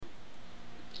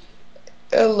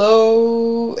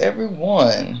Hello,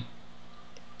 everyone.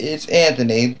 It's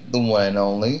Anthony, the one and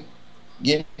only,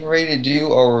 getting ready to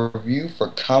do a review for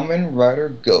Kamen Rider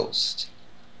Ghost,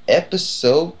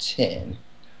 Episode 10.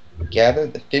 Gather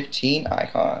the 15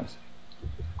 icons.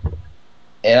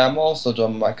 And I'm also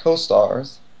joined by my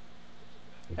co-stars.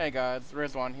 Hey guys,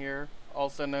 Rizwan here,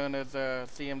 also known as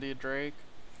CMD Drake,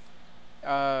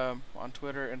 on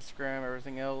Twitter, Instagram,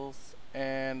 everything else,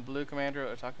 and Blue Commander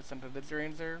Otaku Center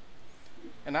Ranger.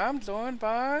 And I'm joined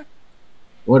by.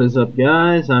 What is up,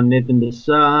 guys? I'm Nathan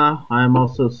Desa. I'm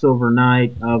also Silver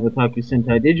Knight of Otaku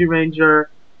Sentai Digiranger,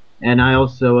 and I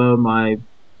also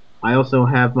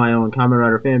have my own Kamen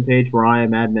Rider fan page where I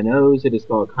am admin O's. It is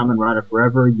called Kamen Rider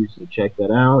Forever. You should check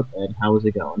that out. And how is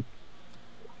it going?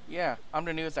 Yeah, I'm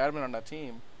the newest admin on that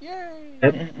team. Yay!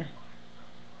 Yep.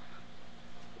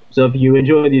 So if you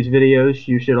enjoy these videos,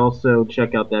 you should also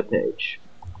check out that page.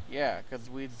 Yeah, because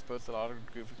we just post a lot of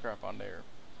goofy crap on there.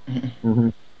 hmm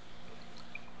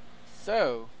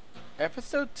So,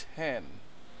 episode 10.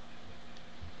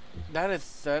 That is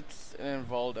such an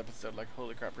involved episode, like,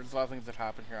 holy crap, there's a lot of things that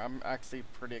happen here. I'm actually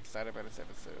pretty excited about this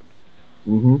episode.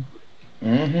 hmm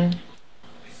Mm-hmm.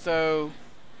 So,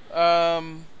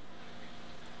 um,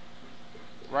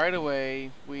 right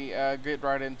away, we get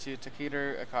right into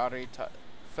Takeru Akari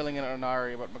filling in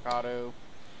Onari about Mikado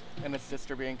and his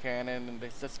sister being canon and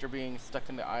his sister being stuck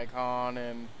in the icon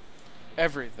and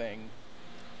everything.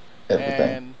 Everything.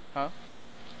 And, huh?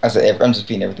 I'm just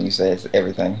repeating everything you say. It's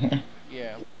everything.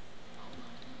 Yeah.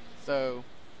 So,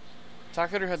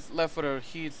 Takeru has left with a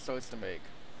huge choice to make.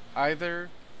 Either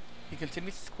he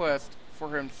continues his quest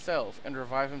for himself and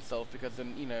revive himself because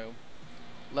in,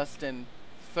 less than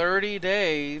 30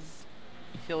 days,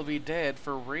 he'll be dead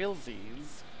for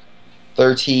realsies.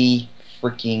 30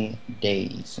 freaking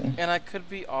days. And I could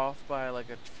be off by like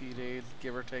a few days,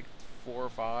 give or take 4 or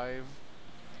 5.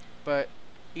 But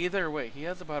either way, he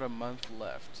has about a month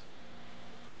left.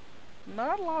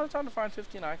 Not a lot of time to find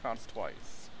 15 icons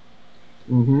twice.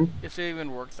 hmm If it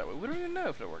even works that way. We don't even know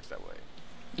if it works that way.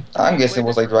 It I'm could be guessing way it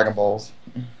was like different. Dragon Balls.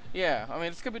 Yeah, I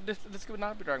mean, this could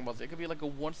not be Dragon Ball Z. It could be like a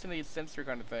once in a century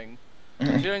kind of thing.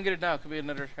 If you don't get it now, it could be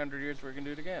another 100 years where we can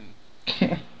do it again.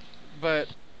 But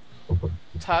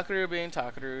Takeru being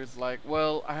Takeru is like,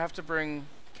 well, I have to bring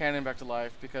Canon back to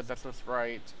life because that's what's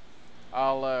right.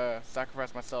 I'll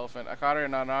sacrifice myself. And Akari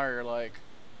and Nanari are like,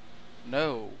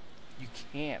 no, you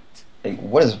can't. Like,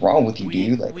 what is wrong with you, We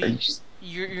dude? Like, are you we just...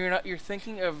 you're not you're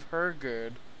thinking of her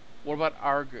good. What about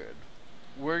our good?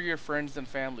 We're your friends and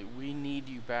family. We need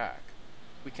you back.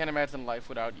 We can't imagine life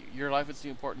without you. Your life is too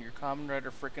important. You're Kamen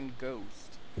Rider frickin'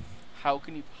 Ghost. How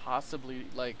can you possibly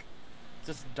like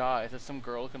just die so some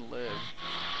girl can live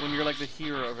when you're like the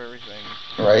hero of everything?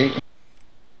 Right?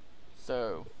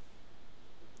 So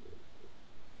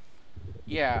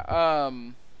yeah,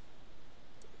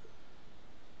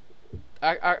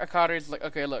 Akado's like,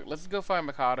 okay, look, let's go find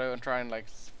Mikado and try and like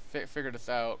figure this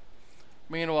out.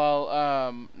 Meanwhile,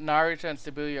 Narita and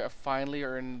Shibuya finally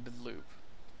are in the loop.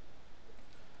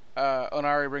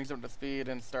 Onari brings them to speed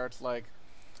and starts like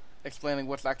explaining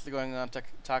what's actually going on.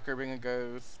 Tucker being a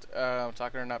ghost,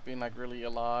 Tucker not being like really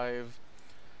alive.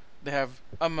 They have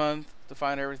a month to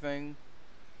find everything,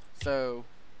 so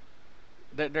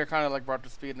they're kind of like brought to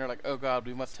speed and they're like, oh god,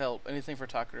 we must help. Anything for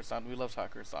Tucker-san. We love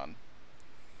Tucker-san.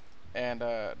 And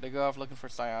they go off looking for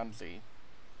Cyanzi,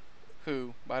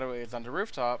 who, by the way, is on the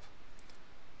rooftop,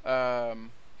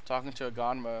 talking to a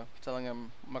Ganma, telling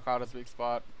him Makado's weak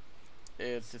spot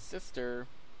is his sister,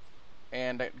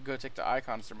 and go take the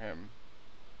icons from him.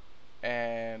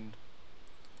 And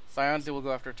Cyanzi will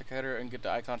go after Takeru and get the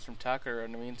icons from Takeru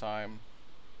in the meantime.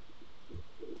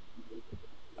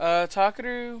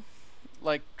 Takeru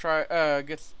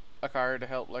gets Akari to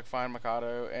help like find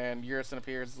Mikado, and Yurisen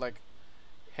appears like,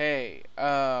 hey,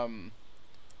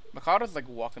 Mikado's like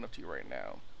walking up to you right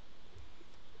now.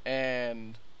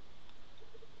 And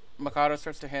Mikado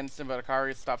starts to hint him, but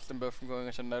Akari stops them both from going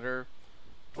into another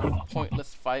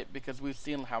pointless fight because we've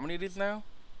seen how many of these now?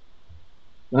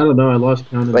 I don't know. I lost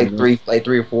count of Like them.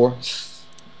 three or four.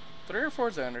 3 or 4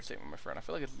 is an understatement, my friend. I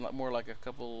feel like it's more like a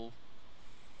couple.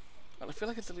 I feel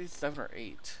like it's at least 7 or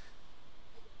 8.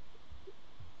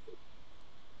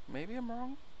 Maybe I'm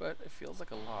wrong, but it feels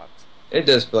like a lot. It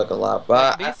does feel like a lot,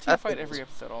 Like but these I two fight think it every was,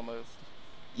 episode almost.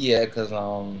 yeah, because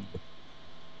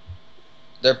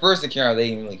their first encounter they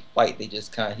didn't really fight. He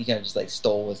kind of just like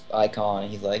stole his icon,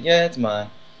 and he's like, yeah, it's mine.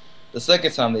 The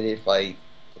second time they did fight,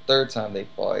 the third time they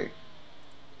fought, it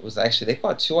was actually they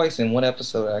fought twice in one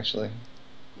episode actually.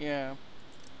 Yeah.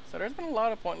 So there's been a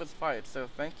lot of pointless fights. So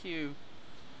thank you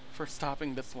for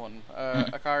stopping this one.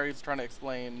 Akari's trying to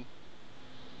explain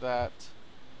that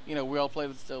We all play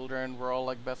with children. We're all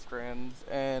like best friends,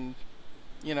 and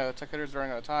Takeru's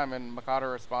running out of time, and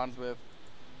Makoto responds with,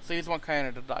 "So you just want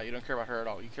Kaina to die? You don't care about her at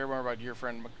all. You care more about your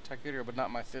friend Takeru, but not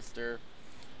my sister."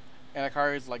 And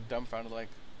Akari's like dumbfounded, like,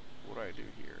 "What do I do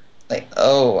here?" Like,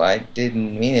 oh, I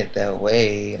didn't mean it that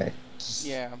way. I just,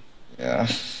 Yeah. yeah.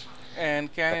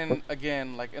 And Canon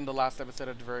again, like in the last episode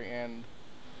at the very end,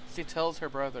 she tells her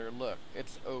brother, "Look,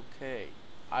 it's okay.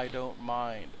 I don't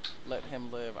mind. Let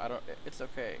him live. I don't. It's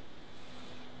okay."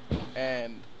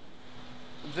 And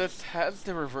this has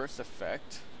the reverse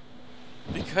effect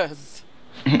because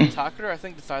Takeru, I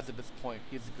think, decides at this point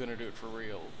he's gonna do it for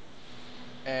real,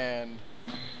 and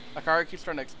Akari keeps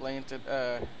trying to explain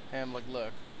to him, like,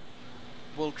 "Look,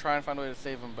 we'll try and find a way to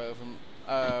save them both." And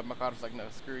Makoto's like, "No,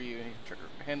 screw you."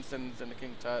 And he sends into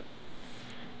King Tut,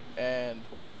 and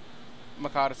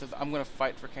Makoto says, "I'm gonna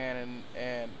fight for Canon,"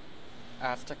 and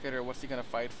asks Takeru, "What's he gonna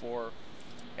fight for?"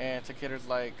 And Takeru's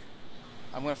like,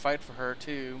 "I'm gonna fight for her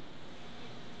too,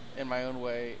 in my own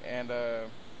way." And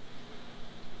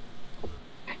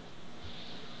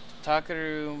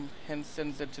Takeru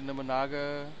sends it to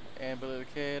Nobunaga and Billy the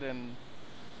Kid and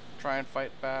try and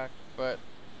fight back, but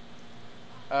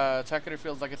Takeru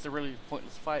feels like it's a really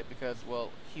pointless fight because, well,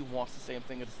 he wants the same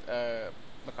thing as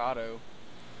Makoto.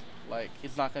 Like,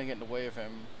 he's not gonna get in the way of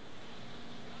him.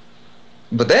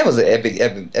 But that was an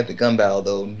epic gun battle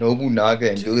though. Nobunaga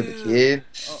and Billy the Dude, Kid.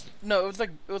 no, it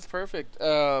was perfect.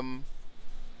 Because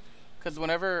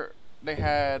whenever they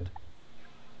had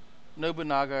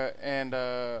Nobunaga and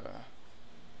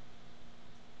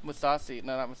Musashi,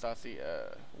 no, not Musashi.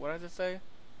 What did I just say?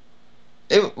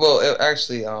 It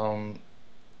actually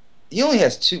he only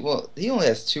has two. Well, he only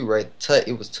has two, right? Tut.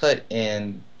 It was Tut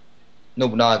and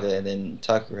Nobunaga, and then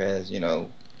Tucker has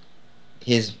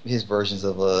his versions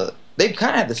of They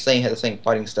kind of had the same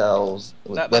fighting styles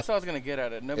with That's weapons. what I was gonna get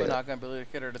at it. Yeah, Nobunaga and Billy the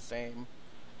Kid are the same,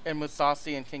 and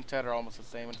Musashi and King Ted are almost the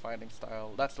same in fighting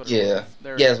style. That's what it yeah, was.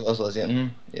 They're yeah. As well as yeah,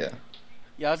 yeah.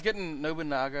 Yeah, I was getting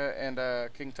Nobunaga and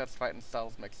King Tut's fighting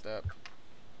styles mixed up.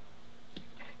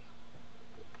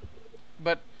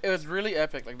 But it was really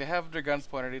epic. Like, they have their guns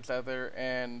pointed at each other,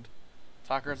 and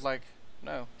Tucker's like,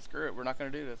 "No, screw it. We're not gonna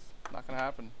do this. Not gonna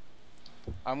happen.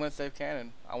 I'm gonna save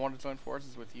Canon. I want to join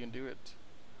forces with you and do it."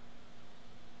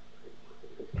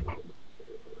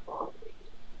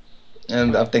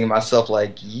 And I'm thinking to myself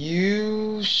like,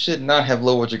 you should not have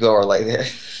lowered your guard like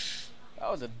that.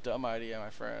 That was a dumb idea, my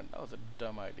friend. That was a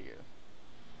dumb idea.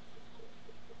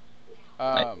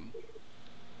 Like, Um,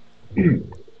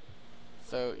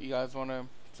 so you guys want to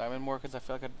chime in more? Because I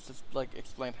feel like I just like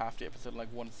explained half the episode in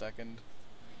like 1 second.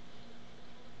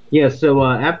 Yeah. So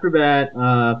after that,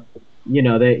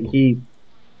 that he.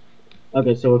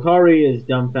 Okay, so Akari is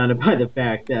dumbfounded by the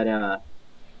fact that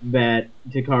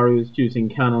Takaru is choosing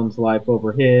Kanon's life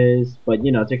over his, but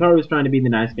Takaru is trying to be the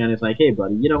nice guy and it's like, hey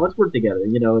buddy, let's work together,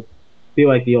 be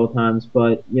like the old times.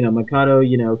 But Makoto,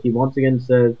 he once again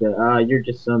says that you're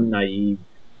just some naive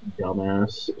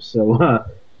dumbass. So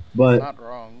He's but not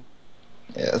wrong.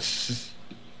 yes.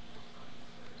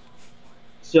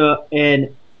 so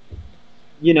and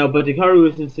but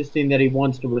Hikaru is insisting that he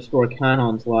wants to restore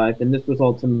Kanon's life, and this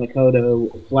results in Makoto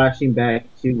flashing back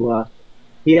to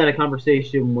he had a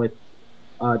conversation with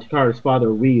Takaru's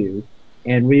father, Ryu,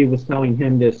 and Ryu was telling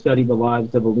him to study the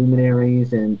lives of the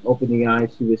luminaries and open the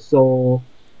eyes to his soul,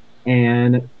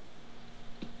 and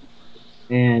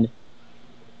and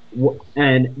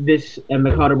and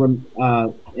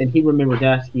Makoto and he remembers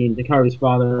asking Takaru's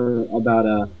father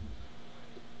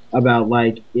about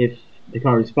like if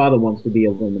Takaru's father wants to be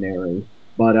a luminary,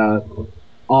 but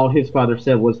all his father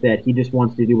said was that he just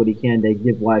wants to do what he can to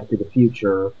give life to the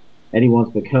future, and he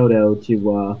wants Makoto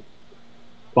to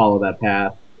follow that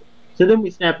path. So then we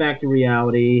snap back to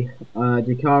reality.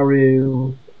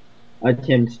 Takaru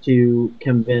attempts to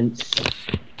convince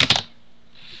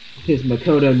his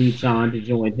Makoto Nissan to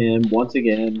join him once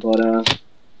again, but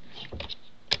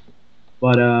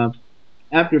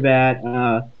after that,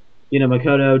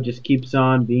 Makoto just keeps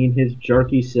on being his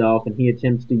jerky self, and he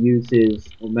attempts to use his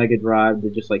Omega Drive to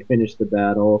just like finish the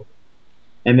battle,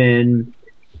 and then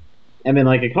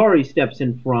like Akari steps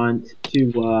in front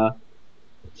to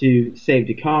save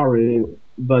Takaru,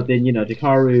 but then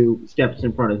Takaru steps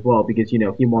in front as well because he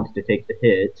wants to take the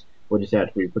hit, which is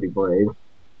actually pretty brave.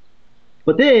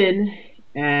 But then,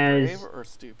 Brave as or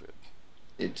stupid?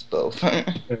 It's both.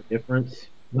 their difference,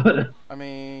 but I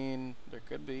mean, there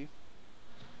could be.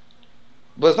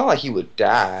 But it's not like he would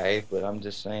die. But I'm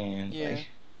just saying, Yeah. like,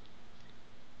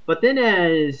 but then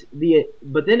as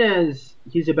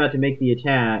he's about to make the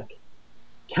attack,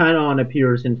 Kanon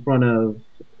appears in front of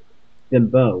them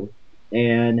both,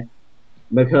 and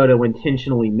Makoto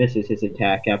intentionally misses his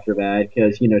attack after that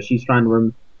because she's trying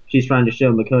to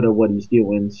show Makoto what he's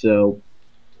doing. So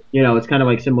it's kind of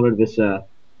like similar to this.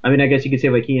 I mean, I guess you could say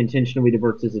like he intentionally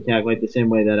diverts his attack, like the same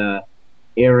way that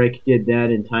Eric did that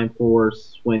in Time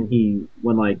Force when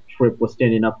like Trip was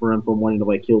standing up for him from wanting to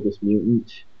like kill this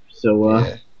mutant. So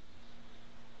Yeah.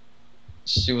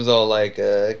 She was all like,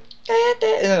 no,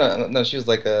 she was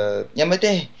like,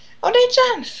 Yamate,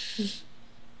 Ode-chan.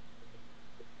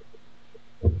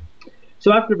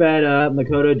 so after that,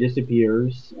 Makoto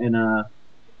disappears, and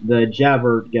the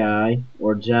Javert guy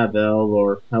or Javel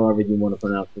or however you want to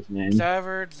pronounce his name.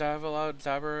 Zavard, Zavalad,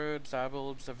 Zabarud,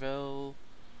 Zabel, Zavil.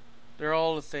 They're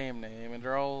all the same name, and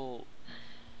they're all.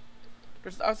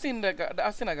 I've seen that guy.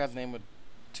 I've seen that guy's name with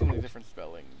too many different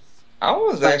spellings. I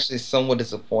was actually somewhat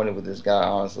disappointed with this guy,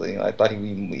 honestly. I thought he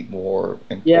would be more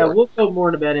Yeah, important. we'll go more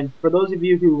into that. And for those of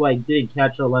you who like didn't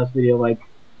catch our last video, like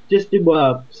just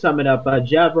to sum it up,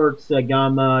 Javert's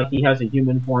Gamma, he has a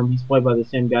human form. He's played by the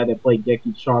same guy that played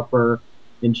Geki Sharper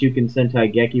in Shuken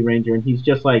Sentai Geki Ranger, and he's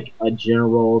just like a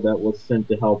general that was sent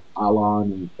to help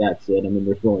Alon, and that's it. I mean,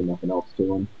 there's really nothing else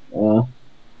to him.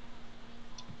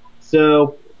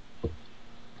 So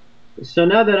so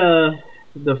now that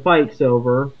the fight's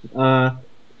over,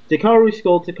 Takaru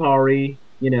scolds Takari,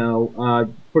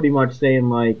 pretty much saying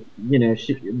like,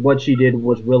 what she did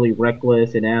was really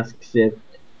reckless, and asks if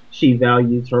she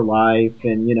values her life,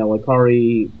 and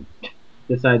Akari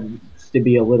decides to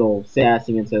be a little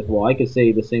sassy and says, "Well, I could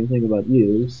say the same thing about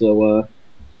you." So,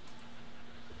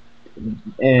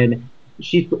 and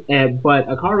but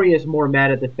Akari is more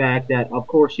mad at the fact that, of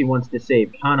course, she wants to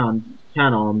save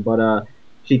Kanon, but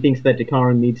she thinks that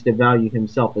Takaru needs to value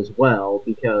himself as well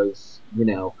because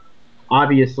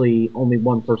obviously only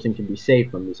one person can be saved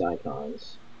from these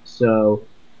icons. So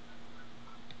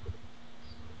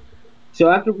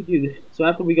after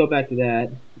we go back to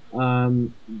that,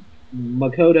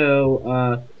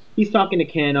 Makoto he's talking to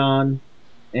Kanon,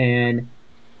 and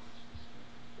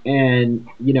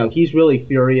he's really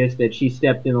furious that she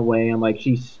stepped in the way, and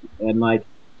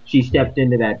she stepped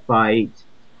into that fight.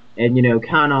 And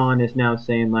Kanon is now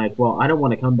saying like, well, I don't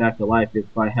want to come back to life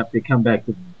if I have to come back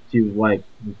to like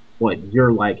what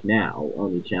you're like now,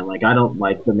 Oni-chan. Like, I don't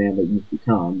like the man that you've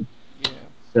become. Yeah.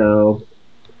 So,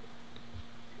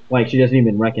 like, she doesn't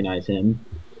even recognize him.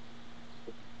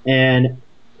 And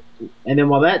then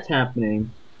while that's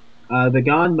happening, the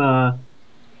Ganma,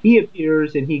 he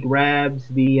appears and he grabs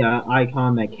the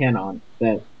icon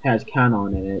that has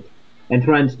Kanon in it, and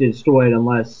threatens to destroy it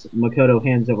unless Makoto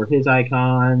hands over his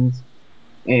icons.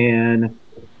 And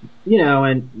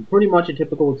and pretty much a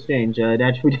typical exchange. It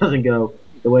actually doesn't go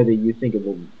the way that you think it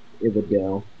would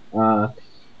go.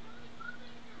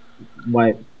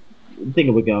 What think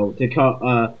it would go to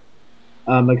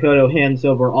Makoto hands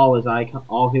over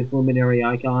all his luminary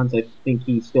icons. I think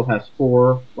he still has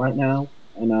 4 right now,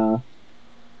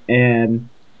 and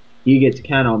he gets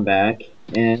Kanon back.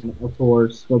 And of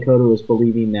course, Makoto is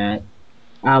believing that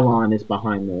Alon is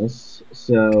behind this,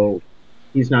 so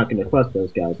he's not going to trust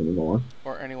those guys anymore.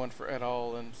 Or anyone for at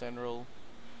all in general.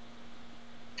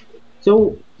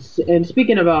 So, and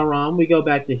speaking of Alron, we go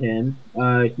back to him.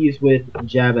 He's with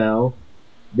Jabel.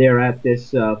 They're at this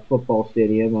football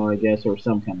stadium, or I guess, or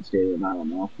some kind of stadium. I don't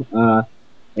know.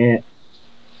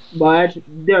 But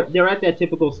they're at that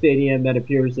typical stadium that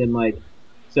appears in like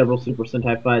several Super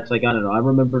Sentai fights. Like, I don't know. I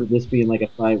remember this being like a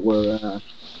fight where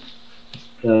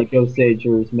the Ghost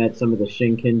Agers met some of the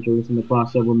Shinkingers in the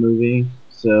crossover movie.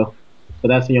 So, but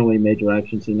that's the only major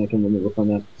action scene I can remember from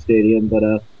that stadium.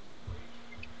 But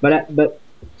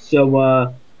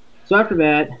so after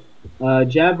that,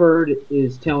 Javerd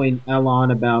is telling Alon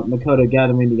about Makoto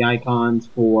gathering the icons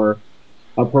for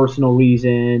a personal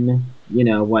reason.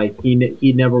 Like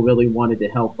he never really wanted to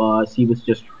help us. He was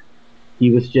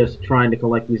just trying to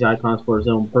collect these icons for his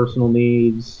own personal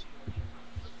needs.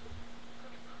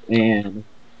 And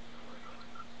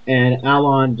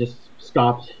Alon just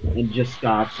stops and says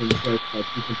like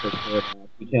he can take care of that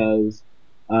because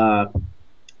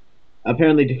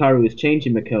apparently Takaru is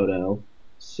changing Makoto,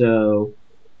 so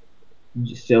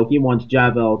he wants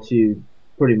Javel to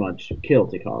pretty much kill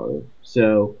Takaru.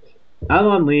 So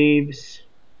Alon leaves,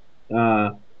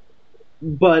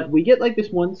 but we get like this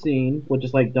one scene, which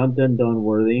is like dun dun dun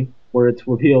worthy, where it's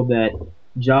revealed that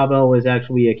Javel is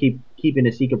actually keeping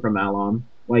a secret from Alon.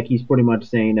 Like he's pretty much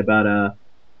saying about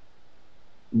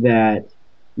that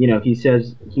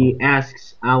he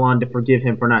asks Alon to forgive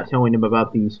him for not telling him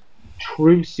about these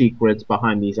true secrets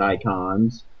behind these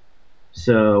icons.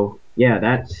 So yeah,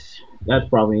 that's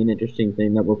probably an interesting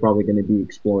thing that we're probably going to be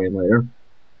exploring later.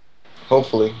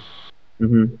 Hopefully.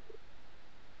 Mm-hmm.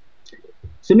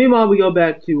 So meanwhile, we go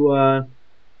back to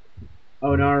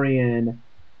Onari and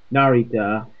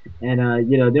Narita,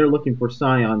 and they're looking for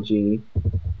Scionji,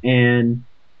 and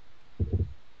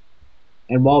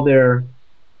and while they're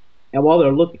and while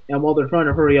they're trying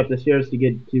to hurry up the stairs to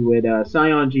get to it,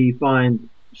 Scionji finds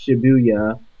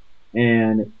Shibuya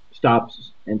and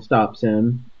stops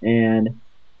him, and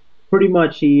pretty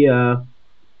much well,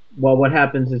 what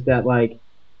happens is that, like,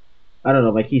 I don't know,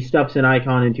 like, he stuffs an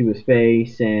icon into his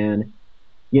face and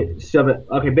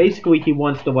okay, basically he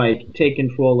wants to, like, take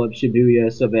control of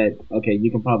Shibuya so that, okay,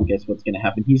 you can probably guess what's going to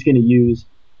happen. He's going to use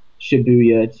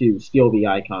Shibuya to steal the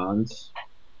icons.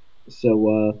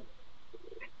 So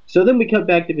then we cut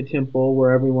back to the temple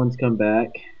where everyone's come back.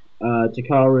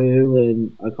 Takaru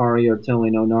and Akari are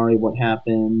telling Onari what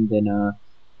happened, and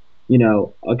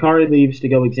Akari leaves to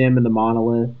go examine the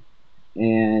monolith,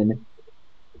 and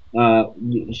uh,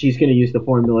 she's going to use the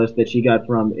formulas that she got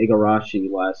from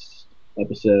Igarashi last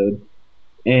episode,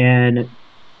 and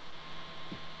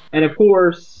of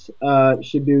course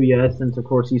Shibuya, since of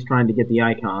course he's trying to get the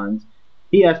icons,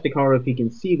 he asks Takaru if he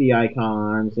can see the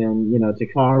icons, and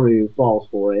Takaru falls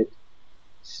for it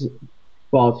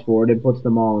and puts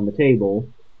them all on the table.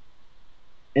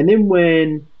 And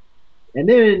then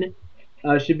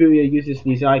Shibuya uses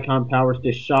these icon powers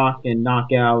to shock and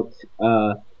knock out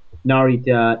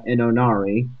Narita and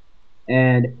Onari.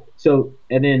 And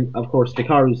then of course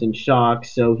Takaru's in shock,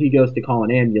 so he goes to call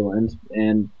an ambulance,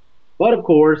 but of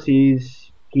course he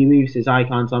leaves his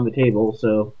icons on the table,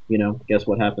 so guess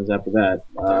what happens after that?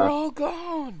 They're all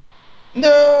gone.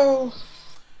 No.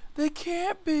 They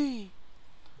can't be.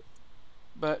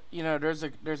 But there's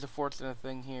a fortunate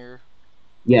thing here.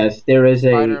 Yes, there is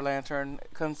Spider Lantern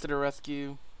comes to the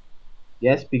rescue.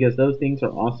 Yes, because those things are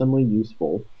awesomely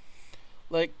useful.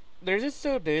 Like, they're just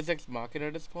so Deus Ex Machina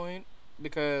at this point,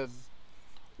 because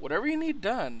whatever you need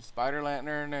done, Spider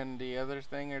Lantern and the other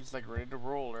thing are just like ready to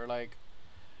roll. Or like,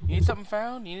 you need something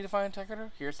found? You need to find Takaru?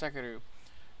 Here's Takaru.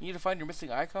 You need to find your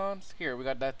missing icons? Here, we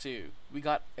got that too. We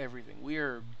got everything. We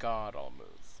are God almost.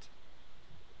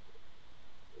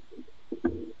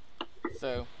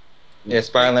 So. Yeah,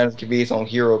 Spider-Man could be its own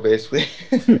hero, basically.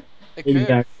 It could.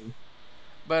 Exactly.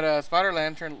 But Spider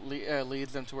Lantern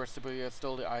leads them to where Shibuya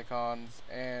stole the icons,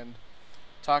 and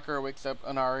Takaru wakes up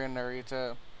Onari and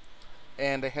Narita,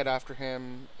 and they head after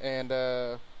him. And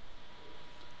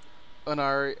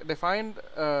Onari, they find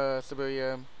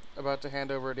Shibuya about to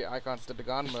hand over the icons to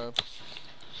Daganma,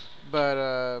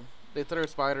 but they throw a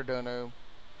spider dono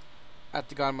at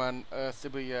Daganma and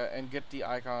Shibuya and get the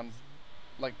icons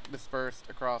like dispersed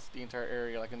across the entire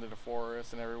area, like into the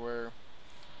forest and everywhere.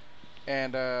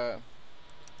 And Ganma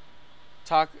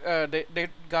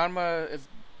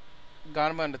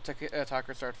and the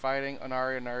Tucker start fighting.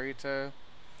 Onari and Narita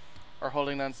are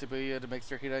holding on Shibuya to make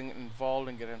sure he doesn't get involved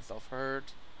and get himself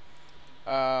hurt.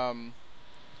 Onari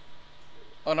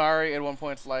at one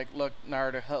point is like, "Look,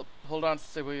 Narita, hold on to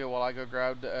Shibuya while I go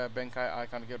grab the Benkai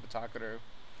icon to give to Takaru."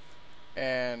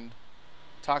 And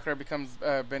Takaru becomes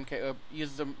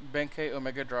uses the Benkei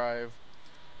Omega Drive,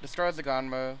 destroys the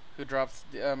Ganma, who drops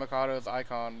Mikado's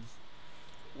icons,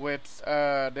 which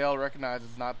they all recognize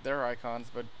as not their icons,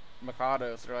 but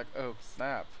Mikado's. So they're like, oh,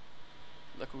 snap.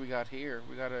 Look what we got here.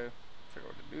 We gotta figure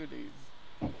out what to do with these.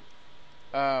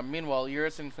 Meanwhile,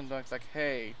 Yurison comes back like,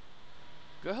 hey,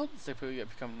 go help Shibuya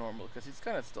become normal, because he's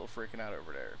kind of still freaking out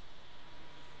over there.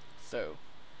 So,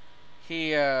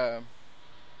 he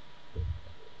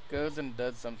goes and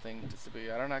does something to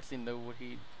Shibuya. I don't actually know what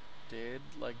he did,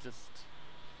 like just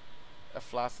a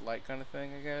flash of light kind of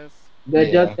thing, I guess.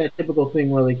 That does that typical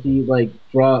thing where he brings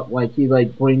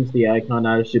the icon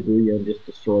out of Shibuya and just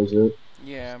destroys it.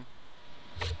 Yeah.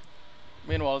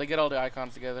 Meanwhile, they get all the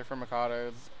icons together from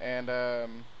Mikado's, and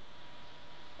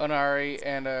Onari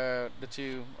and the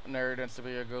two, Narita and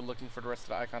Shibuya, go looking for the rest of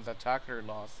the icons that Takaru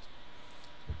lost.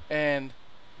 And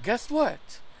guess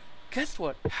what? Guess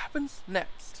what happens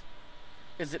next?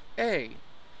 Is it A,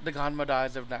 the Ganma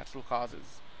dies of natural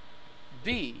causes?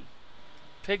 B,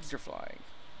 pigs are flying?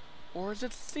 Or is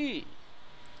it C,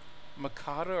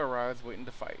 Mikado arrives waiting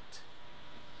to fight?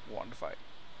 Want to fight?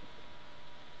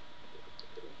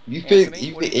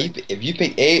 If you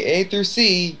pick A through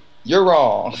C, you're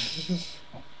wrong.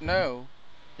 No.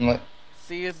 What?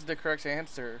 C is the correct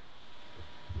answer.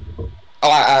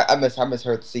 Oh, I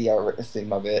misheard C. C,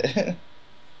 my bad.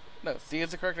 No, C is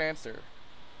the correct answer.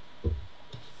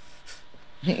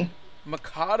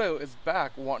 Mikado is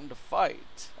back wanting to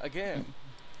fight again.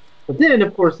 But then,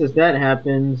 of course, as that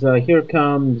happens, here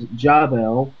comes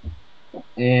Jabel,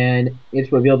 and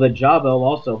it's revealed that Jabel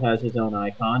also has his own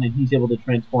icon, and he's able to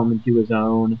transform into his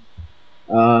own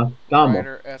Gamo.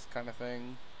 Rider-esque kind of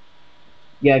thing.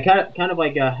 Yeah, kind of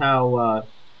like how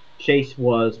Chase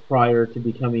was prior to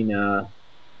becoming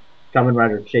Kamen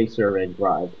Rider Chaser and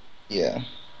Drive. Yeah.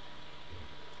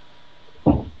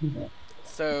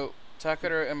 So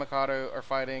Takara and Mikado are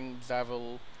fighting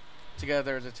Zavil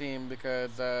together as a team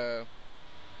because,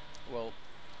 well,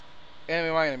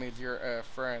 enemy my enemy is your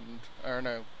friend, or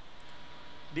no,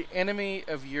 the enemy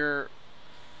of your.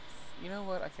 You know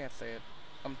what? I can't say it.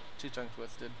 I'm too tongue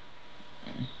twisted.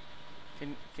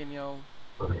 Can y'all?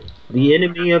 The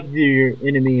enemy of your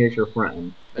enemy is your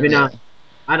friend. I There mean, we Yeah. go.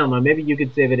 I don't know. Maybe you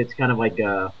could say that it's kind of like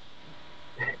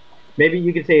maybe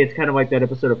you could say it's kind of like that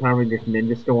episode of Power Rangers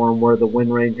Ninja Storm where the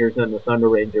Wind Rangers and the Thunder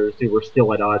Rangers, who were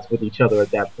still at odds with each other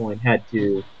at that point, had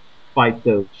to fight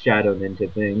those Shadow Ninja Yeah,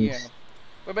 things.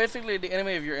 but basically, the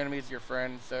enemy of your enemy is your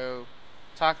friend. So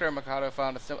Takara and Mikado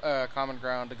found a common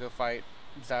ground to go fight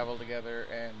Zavil together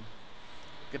and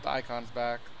get the icons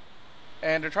back.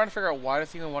 And they're trying to figure out why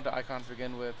does he even want the icons to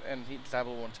begin with, and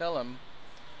Zabel won't tell him,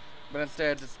 but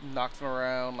instead just knocks them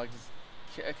around, like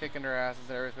just kicking their asses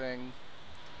and everything.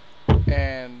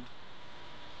 And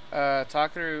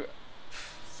Takaru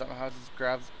somehow just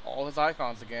grabs all his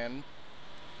icons again,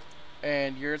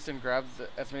 and Yurison grabs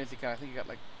as many as he can. I think he got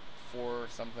like 4 or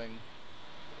something.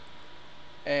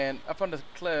 And up on the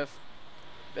cliff,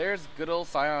 there's good old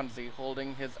Sionzi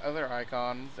holding his other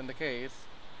icons in the case,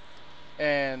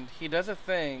 and he does a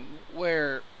thing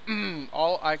where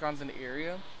all icons in the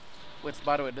area, which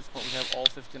by the way at this point we have all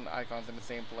 15 icons in the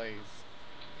same place,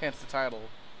 hence the title,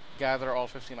 gather all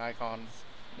 15 icons.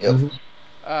 Yep.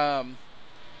 Um,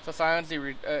 so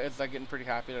Sionzi is like getting pretty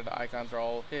happy that the icons are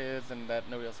all his and that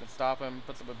nobody else can stop him.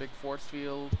 Puts up a big force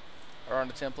field around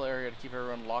the temple area to keep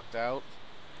everyone locked out,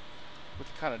 which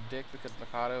is kind of dick because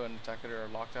Mikado and Takeda are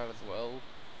locked out as well,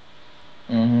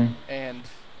 Mhm. and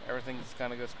everything just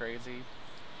kind of goes crazy.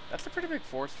 That's a pretty big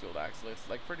force field, actually. It's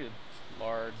like pretty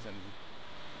large and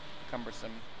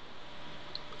cumbersome.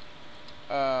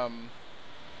 Um,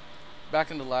 Back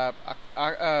in the lab,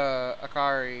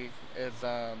 Akari is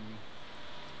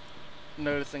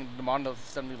noticing the Mondo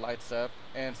suddenly lights up,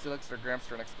 and she looks for Gramps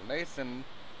for an explanation,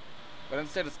 but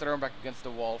instead is thrown back against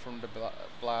the wall from the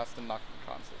blast and knocked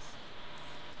unconscious.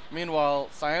 Meanwhile,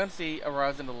 Sionci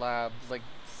arrives in the lab, like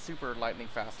super lightning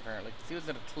fast apparently, because he was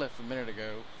in a cliff a minute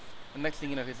ago. And next thing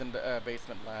you know, he's in the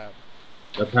basement lab.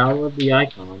 The power of the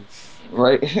icons.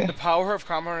 Right. The power of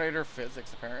Kamen Rider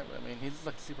physics, apparently. I mean, he's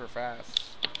like super fast.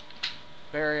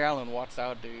 Barry Allen, watch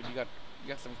out, dude. You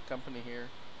got some company here.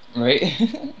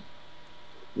 Right.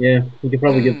 Yeah, he could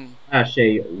probably give Flash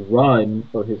a run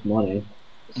for his money.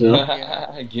 So,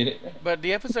 Yeah. I get it. But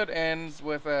the episode ends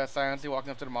with Sionci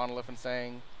walking up to the monolith and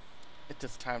saying, "It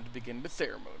is time to begin the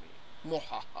ceremony."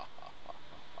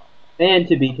 and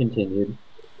to be continued.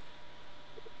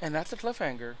 And that's a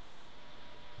cliffhanger.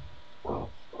 And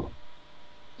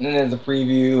then there's a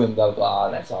preview and blah blah.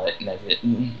 And that's all it. And that's it.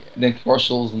 And then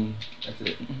commercials and that's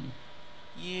it.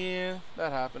 Yeah,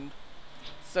 that happened.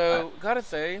 So, gotta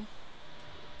say,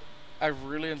 I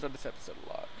really enjoyed this episode a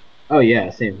lot. Oh yeah,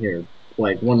 same here.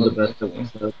 Like one of the best Definitely.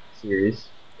 episodes of the series.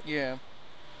 Yeah.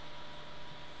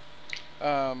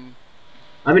 Um,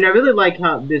 I mean, I really like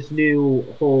how this new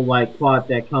whole like plot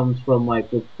that comes from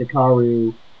like with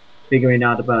Hikaru figuring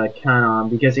out about a Canon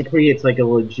because it creates like a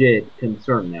legit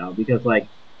concern now because like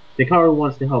Hikaru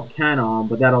wants to help Canon,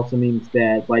 but that also means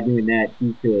that by doing that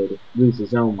he could lose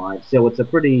his own life. So it's a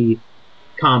pretty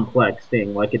complex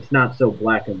thing. Like it's not so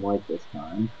black and white this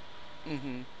time.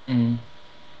 mhm. Mm.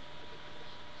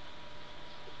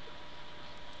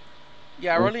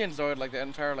 Yeah, I really enjoyed like the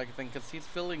entire like thing because he's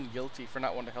feeling guilty for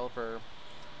not wanting to help her,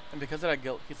 and because of that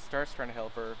guilt, he starts trying to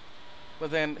help her.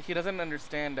 But then he doesn't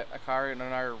understand that Akari and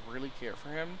Onara really care for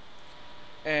him,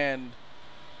 and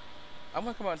I'm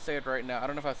gonna come out and say it right now. I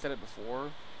don't know if I've said it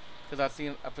before, because I've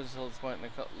seen up until this point in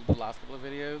the last couple of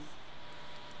videos.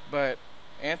 But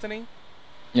Anthony,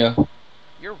 Yeah.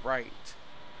 you're right.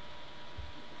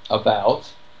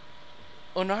 About.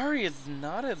 Onari is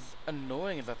not as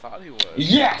annoying as I thought he was.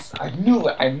 Yes, I knew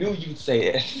it. I knew you'd say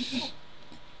it.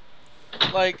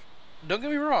 Like, don't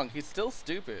get me wrong, he's still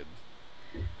stupid.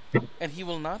 And he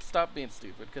will not stop being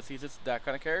stupid because he's just that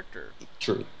kind of character.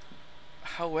 True.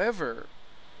 However,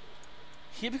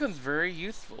 he becomes very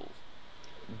useful.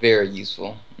 Very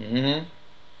useful. Mm-hmm.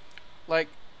 Like,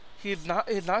 he's not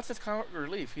just comic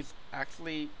relief, he's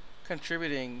actually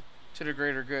contributing to the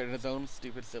greater good in his own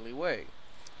stupid, silly way.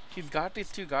 He's got these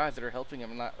 2 guys that are helping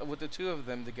him, and with the 2 of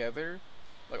them together,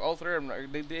 like all 3 of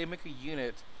them, they make a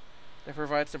unit that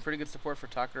provides some pretty good support for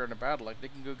Takara in a battle. Like, they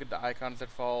can go get the icons that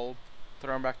fall,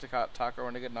 throw them back to Takara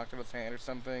when they get knocked out of his hand or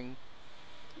something.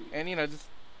 and just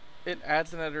it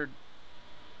adds another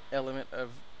element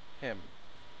of him.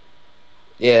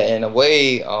 Yeah, in a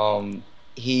way,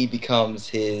 he becomes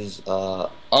his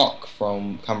Unc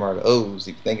from Kamen Rider OOO, if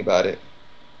you think about it.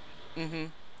 Mm-hmm.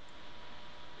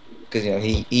 Because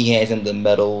he hands him the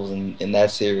medals in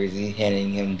that series. He's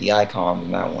handing him the icons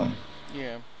in that one.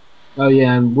 Yeah. Oh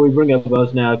yeah, and we bring up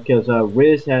O's now because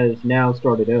Riz has now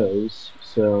started O's.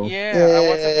 So Yeah, I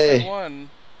watched episode Yay! 1.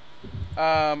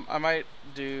 I might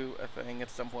do a thing at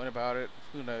some point about it.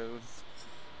 Who knows?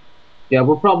 yeah,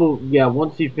 we'll probably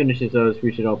once he finishes O's,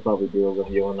 we should all probably do a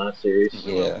review on that series.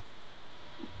 We will. Yeah.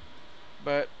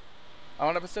 But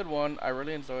on episode 1, I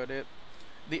really enjoyed it.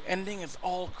 The ending is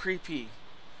all creepy.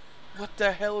 What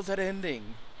the hell is that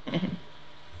ending?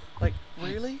 Like,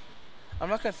 really? I'm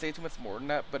not gonna say too much more than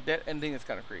that, but that ending is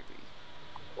kind of creepy.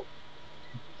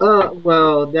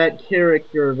 Well, that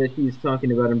character that he's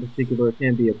talking about in particular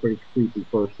can be a pretty creepy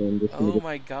person. Just gonna Oh get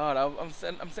my god, I'm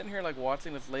sitting here like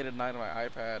watching this late at night on my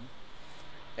iPad,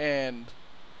 and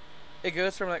it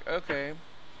goes from like, okay,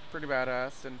 pretty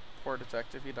badass and poor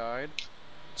detective, he died,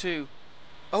 to,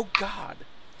 oh god,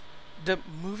 the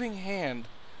moving hand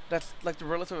that's like the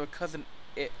relative of cousin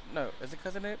it. No, is it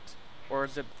cousin it? Or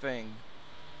is it thing?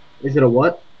 Is it a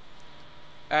what?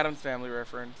 Adam's family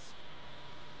reference.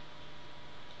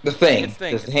 The It's thing,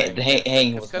 thing, because it's thing, the yeah, it's thing.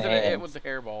 hang Because was the cousin it hand. was the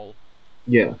hairball.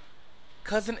 Yeah.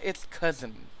 Cousin it's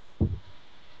cousin.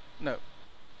 No,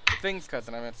 thing's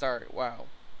cousin, I mean, sorry, wow.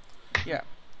 Yeah,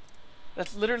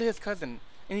 that's literally his cousin.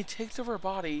 And he takes over a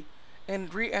body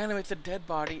and reanimates a dead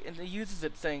body and he uses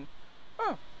it saying,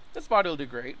 oh, this body will do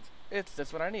great. It's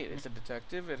just what I need. It's a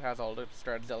detective. It has all the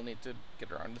strategies I'll need to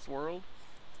get around this world.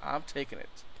 I'm taking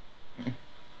it.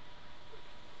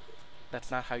 That's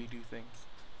not how you do things.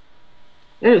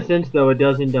 In a sense, though, it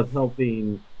does end up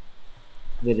helping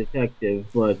the detective,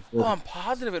 but Oh, I'm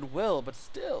positive it will, but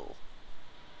still.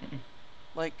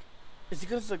 Like, is he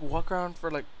gonna just, like, walk around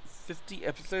for, like, 50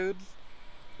 episodes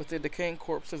with a decaying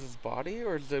corpse as his body?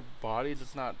 Or is the body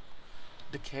just not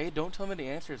decay? Don't tell me the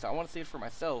answers. I want to see it for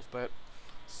myself, but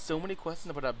so many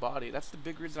questions about that body. That's the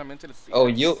big reason I'm into the Oh,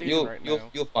 season right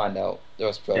now. you'll find out.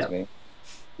 Just trust yeah, me.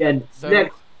 yeah. So,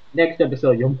 Next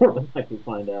episode, you'll more than likely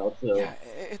find out. So yeah,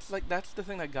 it's like that's the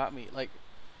thing that got me. Like,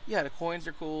 yeah, the coins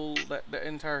are cool. The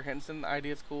entire Henson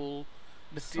idea is cool.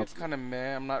 The suit's kind of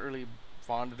meh. I'm not really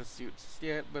fond of the suits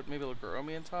yet, but maybe it'll grow on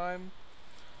me in time.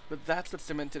 But that's what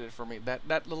cemented it for me.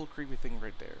 That little creepy thing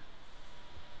right there.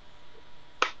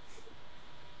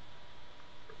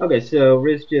 okay, so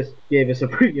Riz just gave us a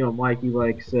preview on why he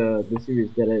likes the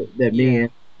series that me Yeah.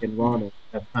 and Ronald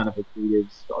have kind of agreed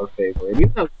is our favorite.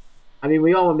 Even though, I mean,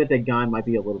 we all admit that Guy might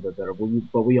be a little bit better,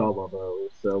 but we all love those.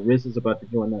 So Riz is about to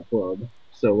join that club.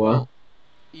 So Well,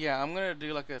 yeah, I'm gonna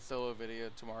do like a solo video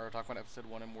tomorrow, talk about episode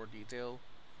 1 in more detail.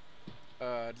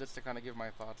 Just to kind of give my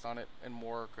thoughts on it in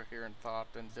more coherent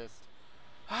thought than just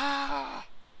ah.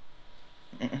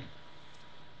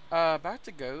 Back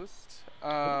to Ghost.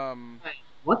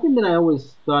 one thing that I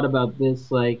always thought about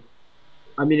this, like,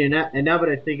 I mean, and now that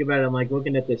I think about it, I'm like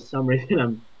looking at this summary that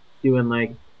I'm doing,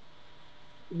 like,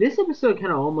 this episode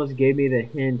kind of almost gave me the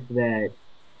hint that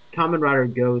Kamen Rider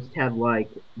Ghost had like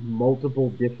multiple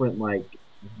different like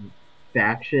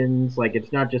factions. Like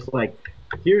it's not just like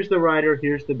here's the rider,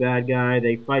 here's the bad guy.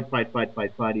 They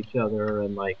fight each other,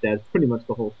 and like that's pretty much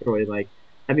the whole story. Like,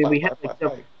 I mean, Fight, fight, fight,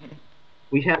 fight.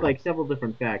 we had like several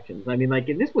different factions. I mean, like,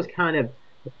 and this was kind of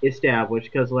established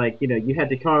because like you had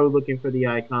Dakaru looking for the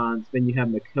icons, then you have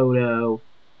Makoto.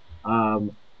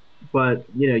 Um, but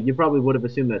you probably would have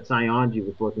assumed that Saionji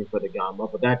was looking for the Gamba,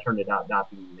 but that turned out not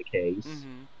being the case.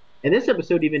 Mm-hmm. And this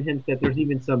episode even hints that there's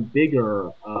even some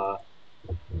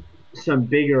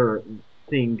bigger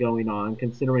thing going on,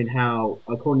 considering how,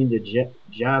 according to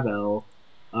Javel,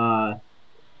 uh,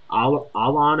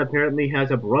 Alan apparently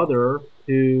has a brother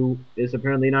who is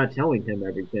apparently not telling him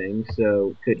everything.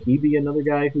 So could he be another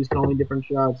guy who's calling different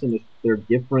shots, and if they're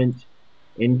different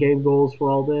in-game goals for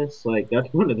all this? Like that's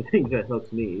one of the things that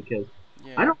helps me because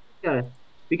I Yeah. don't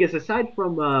because aside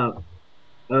from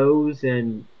O's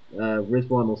and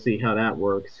Rizwan, we'll see how that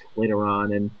works later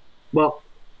on. And well,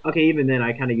 okay, even then,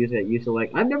 I kind of use that use of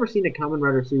like I've never seen a Kamen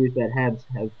Rider series that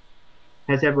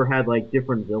has ever had like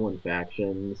different villain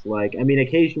factions. Like, I mean,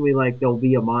 occasionally like there'll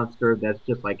be a monster that's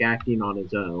just like acting on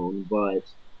his own, but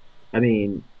I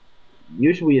mean,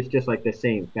 usually it's just like the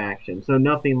same faction. So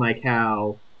nothing like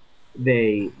how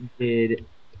they did.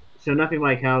 So nothing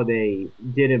like how they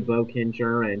did in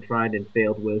Bokinger and tried and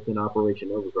failed with in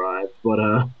Operation Overdrive,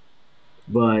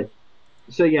 but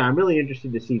so yeah, I'm really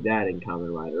interested to see that in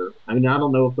Kamen Rider. I mean, I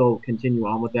don't know if they'll continue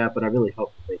on with that, but I really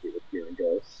hope they do with Fear and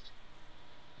Ghost.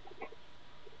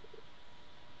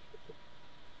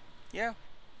 Yeah.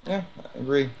 Yeah, I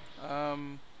agree.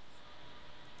 Um,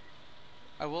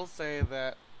 I will say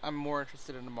that I'm more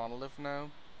interested in the monolith now,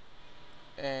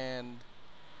 and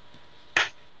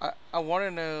I want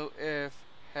to know if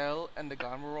hell and the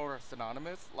Ganma world are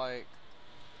synonymous. Like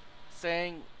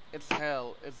saying it's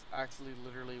hell is actually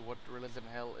literally what realism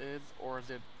hell is, or is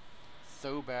it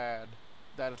so bad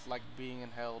that it's like being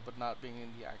in hell but not being in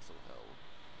the actual hell?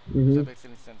 If that Mm-hmm. makes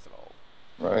any sense at all.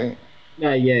 Right.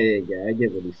 Yeah. I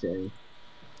get what he's saying.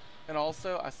 And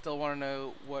also, I still want to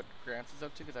know what Grants is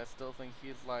up to because I still think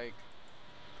he's like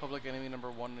public enemy number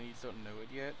one and you just don't know it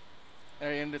yet. And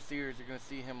at the end of the series, you're gonna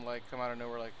see him like come out of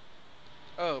nowhere, like,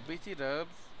 oh, BT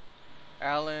Dubs,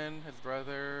 Alan, his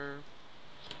brother.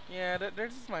 Yeah, they're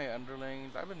just my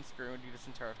underlings. I've been screwing with you this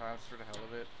entire time just for the hell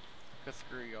of it. Cause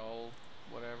screw y'all,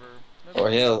 whatever. No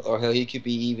big deal. Or hell, he could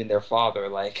be even their father.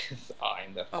 Like,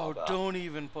 I'm their Oh, father. don't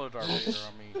even put a Darth Vader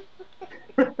on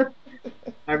me.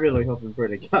 I really hope and pray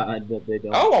to God that they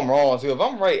don't. Oh, I'm wrong too. If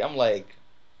I'm right, I'm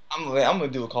gonna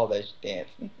do a call that dance.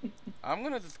 I'm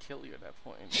gonna just kill you at that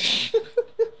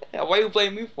point. Why you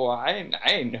blame me for? I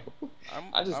didn't know.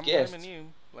 I just I'm blaming guessed. you.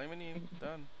 Blaming you.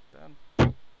 Done.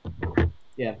 Done.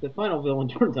 Yeah, if the final villain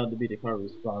turns out to be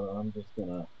Dakaru's father, I'm just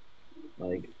gonna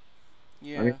like. I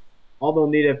mean, Yeah. all they'll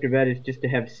need after that is just to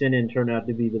have Sinan turn out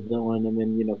to be the villain, and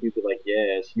then he'll be like,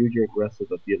 "Yes, use your aggressive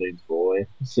feelings, boy."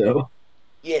 So,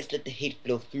 Yes, let the hate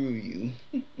flow through you.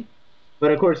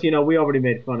 but of course, we already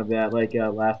made fun of that, like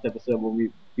last episode when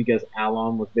we because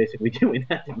Alon was basically doing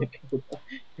that to Makoto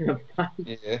in a fight.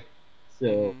 Yeah. So,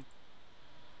 Mhm.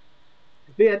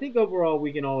 but yeah, I think overall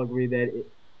we can all agree that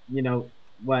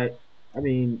what I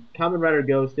mean, Kamen Rider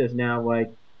Ghost has now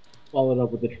like followed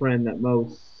up with the trend that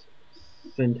most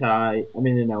Sentai,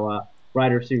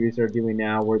 Rider series are doing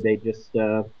now, where they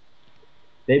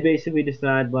basically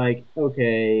decide like,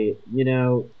 okay,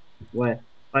 what,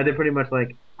 like they're pretty much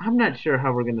like, I'm not sure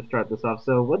how we're gonna start this off,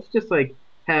 so let's just like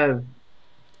have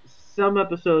some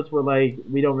episodes where like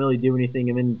we don't really do anything,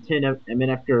 and then and then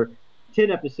after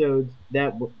 10 episodes,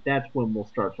 that's when we'll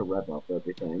start to rev up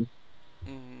everything.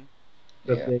 Mhm.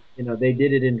 Because Yeah. they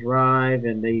did it in Drive,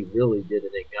 and they really did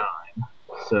it in Guy.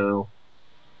 So.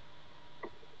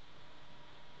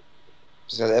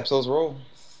 Just how the episodes roll.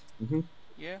 Mhm.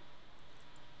 Yeah.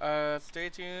 Stay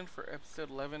tuned for episode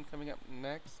 11 coming up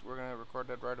next. We're gonna record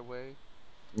that right away.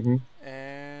 Mhm.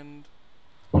 And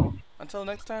until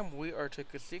next time, we are Took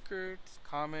Secrets.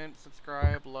 Comment,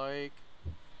 subscribe, like.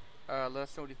 Let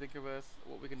us know what you think of us.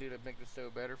 What we can do to make this show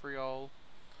better for y'all.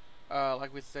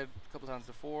 Like we said a couple times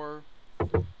before,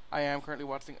 I am currently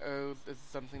watching O's. This is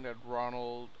something that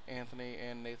Ronald, Anthony,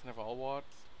 and Nathan have all watched.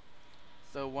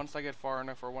 So once I get far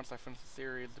enough, or once I finish the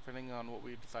series, depending on what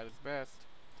we decide is best,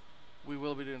 we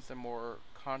will be doing some more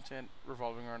content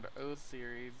revolving around the O's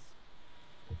series.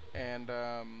 And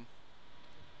I'm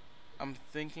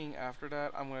thinking after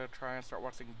that, I'm gonna try and start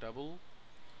watching Double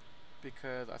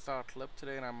because I saw a clip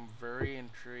today and I'm very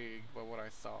intrigued by what I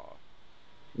saw.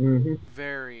 Mhm.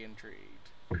 Very intrigued.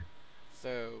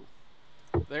 So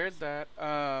there's that.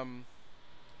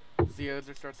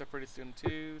 Ziozer starts up pretty soon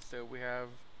too, so we have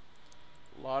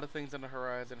a lot of things on the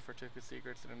horizon for Tuku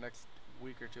Secrets in the next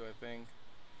week or two, I think.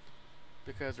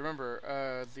 Because remember,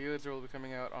 Ziozer will be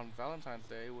coming out on Valentine's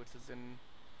Day, which is in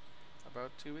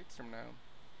about 2 weeks from now,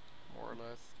 more or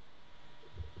less.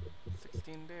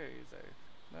 16 days, eh?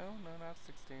 No, no, not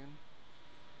 16.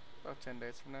 About 10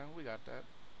 days from now, we got that.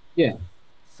 Yeah.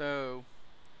 So,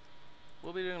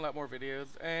 we'll be doing a lot more videos,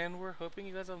 and we're hoping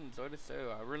you guys will enjoy the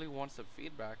show. I really want some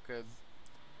feedback, because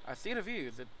I see the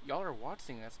views that y'all are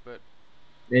watching us, but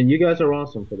And you guys are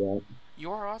awesome for that.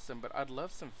 you are awesome, but I'd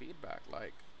love some feedback.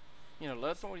 Like,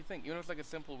 let us know what you think. Even if it's like a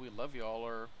simple "we love y'all"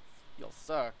 or "y'all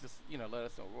suck," just let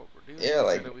us know what we're Yeah, doing so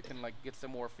like that we can like get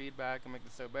some more feedback and make the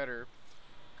show better.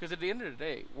 Because at the end of the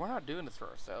day, we're not doing this for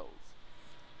ourselves.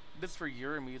 This is for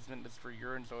your amusement. This is for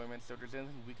your enjoyment. So if there's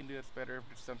anything we can do that's better, if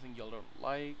there's something y'all don't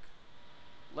like,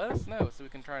 let us know so we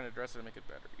can try and address it and make it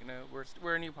better.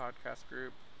 We're a new podcast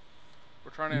group.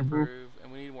 We're trying to Mhm. improve,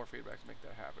 and we need more feedback to make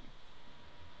that happen.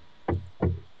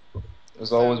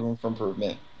 there's always So room for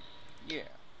improvement. yeah.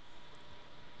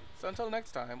 So until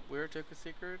next time, we're Toka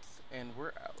Secrets, and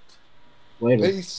we're out. Later. Peace.